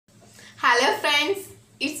Hello friends,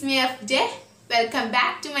 it's me FJ. Welcome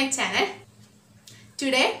back to my channel.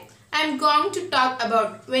 Today I am going to talk about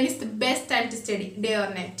when is the best time to study, day or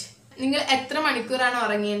night. നിങ്ങൾ എത്ര മണിക്കൂറാണ്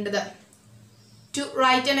ഉറങ്ങേണ്ടത് to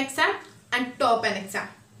write an exam and top an exam.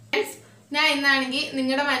 Friends, ഞാൻ ഇന്നാണെങ്കിൽ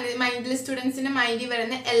നിങ്ങളുടെ മൈൻഡിൽ സ്റ്റുഡൻസിന്റെ മൈൻഡിൽ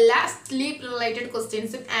വരുന്ന എല്ലാ സ്ലീപ്പ് റിലേറ്റഡ്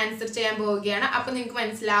ക്വസ്റ്റ്യൻസും ആൻസർ ചെയ്യാൻ പോവുകയാണ്. അപ്പോൾ നിങ്ങൾക്ക്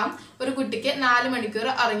മനസ്സിലാവും ഒരു കുട്ടിക്ക് 4 മണിക്കൂർ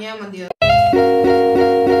ഉറങ്ങിയാൽ മതിയോ.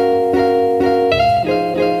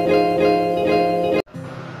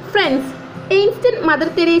 Friends, Einstein, Mother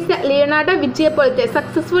Teresa, Leonardo വിച്ചിയെ പോലത്തെ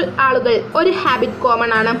സക്സസ്ഫുൾ ആളുകൾ ഒരു ഹാബിറ്റ്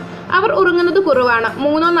കോമൺ ആണ്. അവർ ഉറങ്ങുന്നത് കുറവാണ്,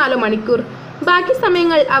 3-4 മണിക്കൂർ. ബാക്കി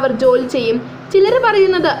സമയങ്ങൾ അവർ ജോലി ചെയ്യും. ചിലർ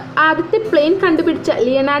പറയുന്നത് ആദ്യത്തെ പ്ലെയിൻ കണ്ടുപിടിച്ച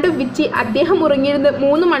ലിയനാർഡോ വിച്ചി അദ്ദേഹം ഉറങ്ങിയിരുന്നത്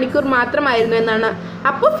 3 മണിക്കൂർ മാത്രമായിരുന്നു എന്നാണ്.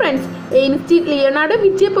 അപ്പോൾ ഫ്രണ്ട്സ്, ഐൻസ്റ്റീൻ, ലിയനാർഡോ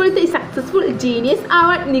വിച്ചിയെ പോലത്തെ സക്സസ്ഫുൾ ജീനിയസ്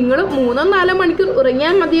ആവാൻ നിങ്ങൾ 3-4 മണിക്കൂർ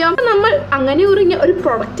ഉറങ്ങിയാൽ മതിയോ? നമ്മൾ അങ്ങനെ ഉറങ്ങിയ ഒരു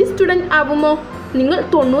പ്രൊഡക്റ്റീവ് സ്റ്റുഡൻറ് ആവുമോ? നിങ്ങൾ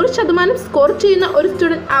 90% സ്കോർ ചെയ്യുന്ന ഒരു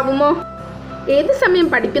സ്റ്റുഡൻറ് ആവുമോ? ഏത് സമയം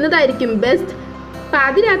പഠിക്കുന്നതായിരിക്കും ബെസ്റ്റ്?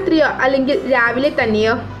 പാതിരാത്രിയോ അല്ലെങ്കിൽ രാവിലെ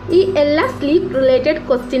തന്നെയോ? ഈ എല്ലാ സ്ലീപ്പ് റിലേറ്റഡ്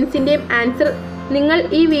ക്വസ്റ്റ്യൻസിൻ്റെയും ആൻസർ നിങ്ങൾ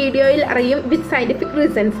ഈ വീഡിയോയിൽ അറിയും വിത്ത് സയൻറ്റിഫിക്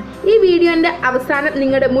റീസൺസ്. ഈ വീഡിയോൻ്റെ അവസാനം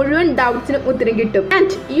നിങ്ങളുടെ മുഴുവൻ ഡൗട്ട്സിനും ഉത്തരം കിട്ടും.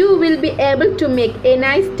 And you will be able to make A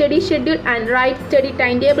nice study schedule and right study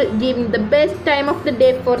time table giving the best time of the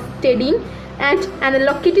day four studying and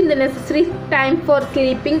allocating the necessary time for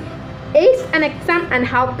sleeping, aids an exam and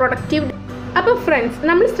how productive. അപ്പോൾ friends,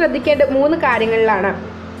 നമ്മൾ ശ്രദ്ധിക്കേണ്ട 3 കാര്യങ്ങളിലാണ്.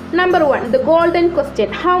 Number 1, the golden question,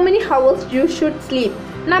 how many hours you should sleep.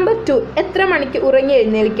 Number 2, എത്ര മണിക്ക് ഉറങ്ങി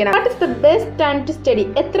എഴുന്നേൽക്കണം. What is the best time to study,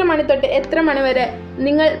 എത്ര മണി തൊട്ട് എത്ര മണി വരെ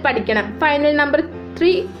നിങ്ങൾ പഠിക്കണം. ഫൈനൽ നമ്പർ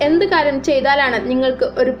 3, എന്ത് കാര്യം ചെയ്താലാണ് നിങ്ങൾക്ക്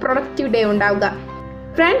ഒരു പ്രൊഡക്റ്റീവ് ഡേ ഉണ്ടാവുക.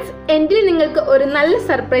 ഫ്രണ്ട്സ്, എൻഡിൽ നിങ്ങൾക്ക് ഒരു നല്ല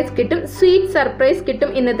സർപ്രൈസ് കിട്ടും, സ്വീറ്റ് സർപ്രൈസ് കിട്ടും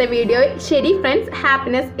ഇന്നത്തെ വീഡിയോയിൽ. ശരി friends,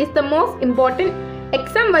 happiness is the most important.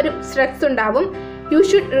 Exam വരും, സ്ട്രെസ് ഉണ്ടാവും, യു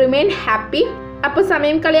ഷുഡ് റിമെയിൻ ഹാപ്പി. അപ്പോൾ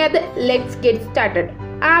സമയം കളയാതെ ലെറ്റ്സ് ഗെറ്റ് സ്റ്റാർട്ടഡ്.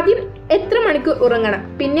 ആദ്യം എത്ര മണിക്കൂർ ഉറങ്ങണം,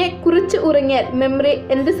 പിന്നെ കുറച്ച് ഉറങ്ങിയാൽ മെമ്മറി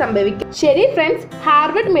എന്ത് സംഭവിക്കും? ശരി ഫ്രണ്ട്സ്,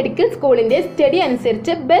 ഹാർവർഡ് മെഡിക്കൽ സ്കൂളിൻ്റെ സ്റ്റഡി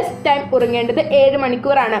അനുസരിച്ച് ബെസ്റ്റ് ടൈം ഉറങ്ങേണ്ടത് 7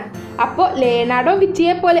 മണിക്കൂറാണ്. അപ്പോൾ ലിയനാർഡോ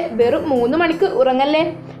വിച്ചിയെ പോലെ വെറും 3 മണിക്കൂർ ഉറങ്ങല്ലേ.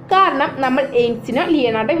 കാരണം നമ്മൾ എയിംസിനോ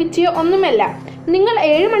ലിയനാർഡോ വിച്ചിയോ ഒന്നുമല്ല. നിങ്ങൾ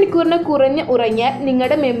 7 മണിക്കൂറിന് കുറഞ്ഞ് ഉറങ്ങിയാൽ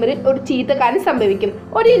നിങ്ങളുടെ മെമ്മറിയിൽ ഒരു ചീത്ത കാര്യം സംഭവിക്കും.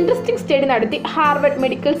 ഒരു ഇൻട്രസ്റ്റിംഗ് സ്റ്റഡി നടത്തി ഹാർവർഡ്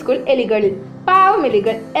മെഡിക്കൽ സ്കൂൾ എലികളിൽ, പാവം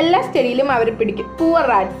എലികൾ, എല്ലാ സ്റ്റഡിയിലും അവർ പിടിക്കും, പൂവർ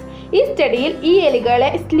റാറ്റ്സ്. ഈ സ്റ്റഡിയിൽ ഈ എലികളെ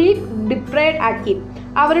സ്ലീപ്പ് ഡിപ്രൈവ്ഡ് ആക്കി,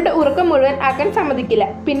 അവരുടെ ഉറക്കം മുഴുവൻ ആക്കാൻ സമ്മതിക്കില്ല.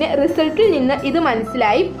 പിന്നെ റിസൾട്ടിൽ നിന്ന് ഇത്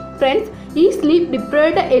മനസ്സിലായി ഫ്രണ്ട്സ്, ഈ സ്ലീപ്പ്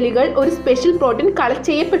ഡിപ്രൈവ്ഡ് എലികൾ ഒരു സ്പെഷ്യൽ പ്രോട്ടീൻ കളക്ട്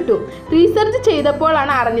ചെയ്യപ്പെട്ടു. റീസെർച്ച്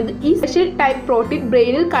ചെയ്തപ്പോഴാണ് അറിഞ്ഞത് ഈ സ്പെഷ്യൽ ടൈപ്പ് പ്രോട്ടീൻ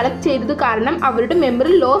ബ്രെയിനിൽ കളക്ട് ചെയ്തത് കാരണം അവരുടെ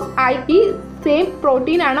മെമ്മറി ലോസ് ആയി. ഈ സെയിം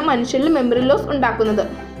പ്രോട്ടീനാണ് മനുഷ്യരിൽ മെമ്മറി ലോസ് ഉണ്ടാക്കുന്നത്.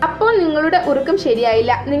 അപ്പോൾ നിങ്ങളുടെ ഉറക്കം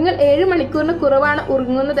ശരിയായില്ല. നിങ്ങൾ 7 മണിക്കൂറിന് കുറവാണ്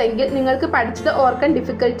ഉറങ്ങുന്നതെങ്കിൽ നിങ്ങൾക്ക് പഠിച്ചത് ഓർക്കാൻ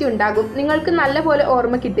ഡിഫിക്കൽറ്റി ഉണ്ടാകും, നിങ്ങൾക്ക് നല്ലപോലെ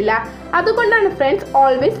ഓർമ്മ കിട്ടില്ല. അതുകൊണ്ടാണ് ഫ്രണ്ട്സ്,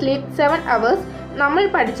 ഓൾവേസ് സ്ലീപ്പ് 7 hours. നമ്മൾ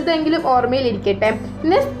പഠിച്ചതെങ്കിലും ഓർമ്മയിലിരിക്കട്ടെ.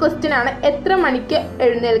 നെക്സ്റ്റ് ക്വസ്റ്റ്യൻ ആണ്, എത്ര മണിക്ക്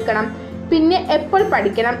എഴുന്നേൽക്കണം, പിന്നെ എപ്പോൾ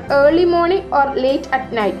പഠിക്കണം, early morning or late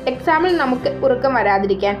at night. എക്സാമിൽ നമുക്ക് ഉറക്കം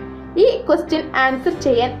വരാതിരിക്കാൻ. ഈ ക്വസ്റ്റ്യൻ ആൻസർ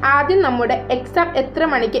ചെയ്യാൻ ആദ്യം നമ്മുടെ എക്സാം എത്ര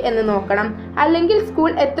മണിക്ക് എന്ന് നോക്കണം, അല്ലെങ്കിൽ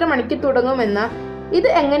സ്കൂൾ എത്ര മണിക്ക് തുടങ്ങുമെന്ന്. ഇത്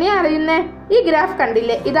എങ്ങനെയാണ് അറിയുന്നത്? ഈ ഗ്രാഫ്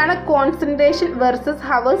കണ്ടില്ലേ, ഇതാണ് concentration versus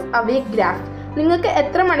hours away graph. നിങ്ങൾക്ക്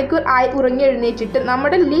എത്ര മണിക്കൂർ ആയി ഉറങ്ങി എഴുന്നേറ്റിട്ട്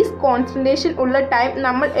നമ്മുടെ ലീസ്റ്റ് കോൺസെൻട്രേഷൻ ഉള്ള ടൈം,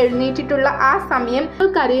 നമ്മൾ എഴുന്നേറ്റിട്ടുള്ള ആ സമയം.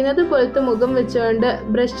 കരയുന്നത് പോലത്തെ മുഖം വെച്ചുകൊണ്ട്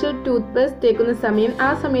ബ്രഷിൽ ടൂത്ത് പേസ്റ്റ് തേക്കുന്ന സമയം, ആ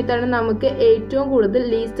സമയത്താണ് നമുക്ക് ഏറ്റവും കൂടുതൽ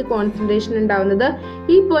ലീസ്റ്റ് കോൺസെൻട്രേഷൻ ഉണ്ടാവുന്നത്.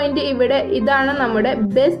 ഈ പോയിന്റ് ഇവിടെ, ഇതാണ് നമ്മുടെ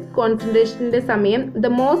ബെസ്റ്റ് കോൺസെൻട്രേഷൻ്റെ സമയം,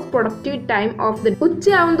 the most productive time of the.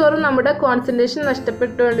 ഉച്ചയാവും തോറും നമ്മുടെ കോൺസെൻട്രേഷൻ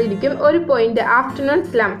നഷ്ടപ്പെട്ടുകൊണ്ടിരിക്കും. ഒരു പോയിന്റ് ആഫ്റ്റർനൂൺ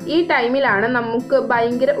സ്ലം, ഈ ടൈമിലാണ് നമുക്ക്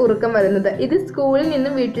ഭയങ്കര ഉറക്കം വരുന്നത്. ഇത് സ്കൂളിൽ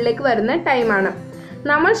നിന്ന് വീട്ടിലേക്ക് വരുന്ന ടൈമാണ്.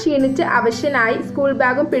 നമ്മൾ ക്ഷീണിച്ച് അവശനായി സ്കൂൾ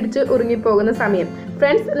ബാഗും പിടിച്ച് ഉറങ്ങിപ്പോകുന്ന സമയം.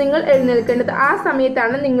 ഫ്രണ്ട്സ്, നിങ്ങൾ എഴുന്നേൽക്കേണ്ടത് ആ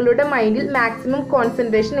സമയത്താണ്, നിങ്ങളുടെ മൈൻഡിൽ മാക്സിമം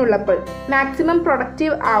കോൺസെൻട്രേഷൻ ഉള്ളപ്പോൾ, മാക്സിമം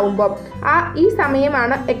പ്രൊഡക്റ്റീവ് ആവുമ്പോൾ. ഈ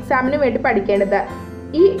സമയമാണ് എക്സാമിന് വേണ്ടി പഠിക്കേണ്ടത്.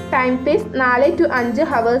 ഈ ടൈം ഫേസ് 4 to 5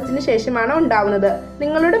 ഹവേഴ്സിന് ശേഷമാണ് ഉണ്ടാവുന്നത്.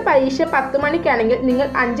 നിങ്ങളുടെ പരീക്ഷ 10 മണിക്കാണെങ്കിൽ നിങ്ങൾ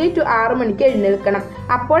 5 to 6 മണിക്ക് എഴുന്നേൽക്കണം.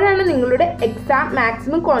 അപ്പോഴാണ് നിങ്ങളുടെ എക്സാം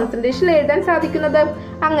മാക്സിമം കോൺസെൻട്രേഷൻ എഴുതാൻ സാധിക്കുന്നത്.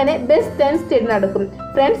 അങ്ങനെ ബെസ്റ്റ് ടൈം സ്റ്റഡി നടക്കും.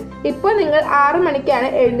 ഫ്രണ്ട്സ്, ഇപ്പോൾ നിങ്ങൾ 6 മണിക്കാണ്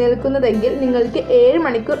എഴുന്നേൽക്കുന്നതെങ്കിൽ നിങ്ങൾക്ക് 7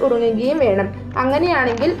 മണിക്കൂർ ഉറങ്ങുകയും വേണം.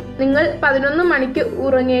 അങ്ങനെയാണെങ്കിൽ നിങ്ങൾ 11 മണിക്ക്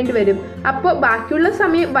ഉറങ്ങേണ്ടി വരും. അപ്പോൾ ബാക്കിയുള്ള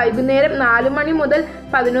സമയം വൈകുന്നേരം 4 മണി മുതൽ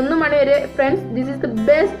 11 മണി വരെ. Friends, this is the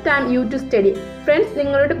best time you to study. Friends,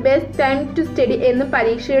 നിങ്ങളുടെ ബെസ്റ്റ് ടൈം ടു സ്റ്റഡി എന്ന്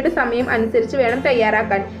പരീക്ഷയുടെ സമയം അനുസരിച്ച് വേണം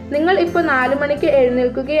തയ്യാറാക്കാൻ. നിങ്ങൾ ഇപ്പോൾ 4 മണിക്ക്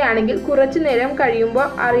എഴുന്നേൽക്കുകയാണെങ്കിൽ കുറച്ചു നേരം കഴിയുമ്പോൾ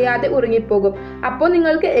അറിയാതെ ഉറങ്ങിപ്പോകും. അപ്പോൾ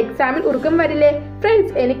നിങ്ങൾക്ക് എക്സാമിൽ ഉറക്കം വരില്ലേ?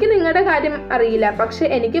 ഫ്രണ്ട്സ്, എനിക്ക് നിങ്ങളുടെ കാര്യം അറിയില്ല, പക്ഷെ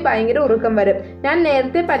എനിക്ക് ഭയങ്കര ഉറക്കം വരും. ഞാൻ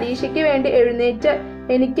നേരത്തെ പരീക്ഷയ്ക്ക് വേണ്ടി എഴുന്നേറ്റ്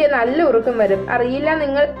എനിക്ക് നല്ല ഉറക്കം വരും. അറിയില്ല,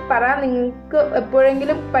 നിങ്ങൾ പറ, നിങ്ങൾക്ക്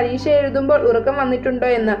എപ്പോഴെങ്കിലും പരീക്ഷ എഴുതുമ്പോൾ ഉറക്കം വന്നിട്ടുണ്ടോ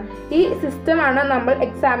എന്ന്. ഈ സിസ്റ്റമാണ് നമ്മൾ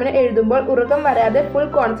എക്സാമിന് എഴുതുമ്പോൾ ഉറക്കം വരാതെ ഫുൾ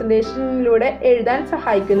കോൺസെൻട്രേഷനിലൂടെ എഴുതാൻ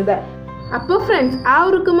സഹായിക്കുന്നത്. അപ്പോൾ ഫ്രണ്ട്സ്, ആ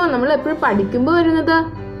ഉറക്കമോ നമ്മൾ എപ്പോഴും പഠിക്കുമ്പോൾ വരുന്നത്?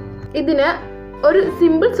 ഇതിന് ഒരു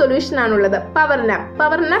സിമ്പിൾ സൊല്യൂഷൻ ആണുള്ളത്, പവർ നാപ്പ്.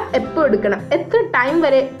 പവർ നാപ്പ് എപ്പോൾ എടുക്കണം, എത്ര ടൈം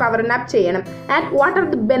വരെ പവർ നാപ്പ് ചെയ്യണം, and what are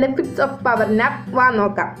the benefits of power nap, വാ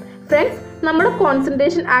നോക്കാം. ഫ്രണ്ട്സ്, നമ്മുടെ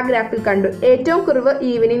കോൺസെൻട്രേഷൻ ആ ഗ്രാഫിൽ കണ്ടു. ഏറ്റവും കുറവ്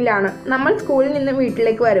ഈവനിങ്ങിലാണ്, നമ്മൾ സ്കൂളിൽ നിന്ന്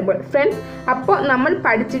വീട്ടിലേക്ക് വരുമ്പോൾ. ഫ്രണ്ട്സ്, അപ്പോൾ നമ്മൾ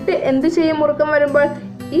പഠിച്ചിട്ട് എന്ത് ചെയ്യും ഉറക്കം വരുമ്പോൾ?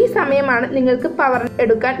 ഈ സമയമാണ് നിങ്ങൾക്ക് പവർ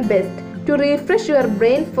എടുക്കാൻ best. To refresh your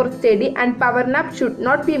brain for study, and power nap should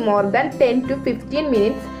not be more than 10 to 15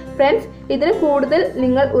 minutes. Friends, ഇതിന് കൂടുതൽ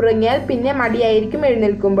നിങ്ങൾ ഉറങ്ങിയാൽ പിന്നെ മടിയായിരിക്കും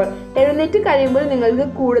എഴുന്നേൽക്കുമ്പോൾ. എഴുന്നേറ്റ് കഴിയുമ്പോൾ നിങ്ങൾക്ക്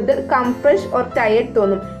കൂടുതൽ കംഫ്രഷ് ഓർ ടയേർഡ്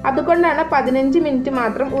തോന്നും. അതുകൊണ്ടാണ് 15 മിനിറ്റ്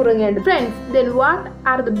മാത്രം ഉറങ്ങേണ്ടത്. Friends, then what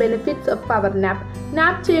are the benefits of power nap?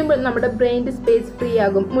 Nap ചെയ്യുമ്പോൾ നമ്മുടെ ബ്രെയിനിൻ്റെ സ്പേസ് ഫ്രീ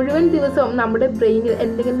ആകും. മുഴുവൻ ദിവസവും നമ്മുടെ ബ്രെയിനിൽ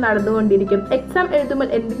എന്തെങ്കിലും നടന്നുകൊണ്ടിരിക്കും. എക്സാം എഴുതുമ്പോൾ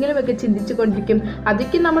എന്തെങ്കിലുമൊക്കെ ചിന്തിച്ചു കൊണ്ടിരിക്കും.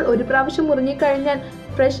 അതൊക്കെ നമ്മൾ ഒരു പ്രാവശ്യം ഉറങ്ങിക്കഴിഞ്ഞാൽ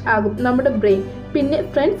ഫ്രഷ് ആകും നമ്മുടെ ബ്രെയിൻ. പിന്നെ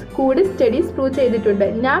ഫ്രണ്ട്സ്, കൂടെ സ്റ്റഡീസ് പ്രൂവ് ചെയ്തിട്ടുണ്ട്,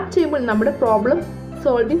 നാപ്പ് ചെയ്യുമ്പോൾ നമ്മുടെ പ്രോബ്ലം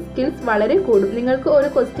സോൾവിങ് സ്കിൽസ് വളരെ കൂടും. നിങ്ങൾക്ക് ഒരു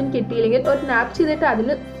ക്വസ്റ്റ്യൻ കിട്ടിയില്ലെങ്കിൽ ഒരു നാപ്പ് ചെയ്തിട്ട്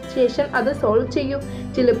അതിന് ശേഷം അത് സോൾവ് ചെയ്യൂ.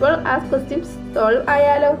 ചിലപ്പോൾ ആ ക്വസ്റ്റ്യൻ സോൾവ്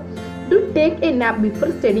ആയാലോ. Do take A nap before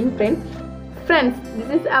studying friends. Friends,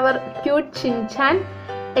 this is our cute Shinchan.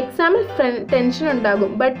 എക്സാമിൽ ടെൻഷൻ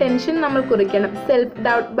ഉണ്ടാകും, ബട്ട് ടെൻഷൻ നമ്മൾ കുറിക്കണം. സെൽഫ്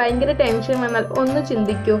ഡൗട്ട്, ഭയങ്കര ടെൻഷൻ വന്നാൽ ഒന്ന്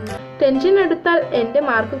ചിന്തിക്കൂ, ടെൻഷൻ എടുത്താൽ എൻ്റെ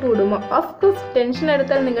മാർക്ക് കൂടുമോ? ഓഫ് കോഴ്സ്, ടെൻഷൻ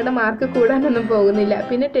എടുത്താൽ നിങ്ങളുടെ മാർക്ക് കൂടാനൊന്നും പോകുന്നില്ല.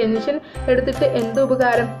 പിന്നെ ടെൻഷൻ എടുത്തിട്ട് എന്ത്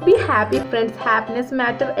ഉപകാരം? Be happy friends, happiness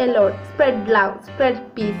matter a lot. Spread love, spread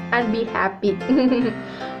piece and be happy.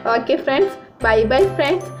 Okay friends, bye bye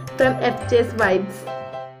friends from FJ's Vibes.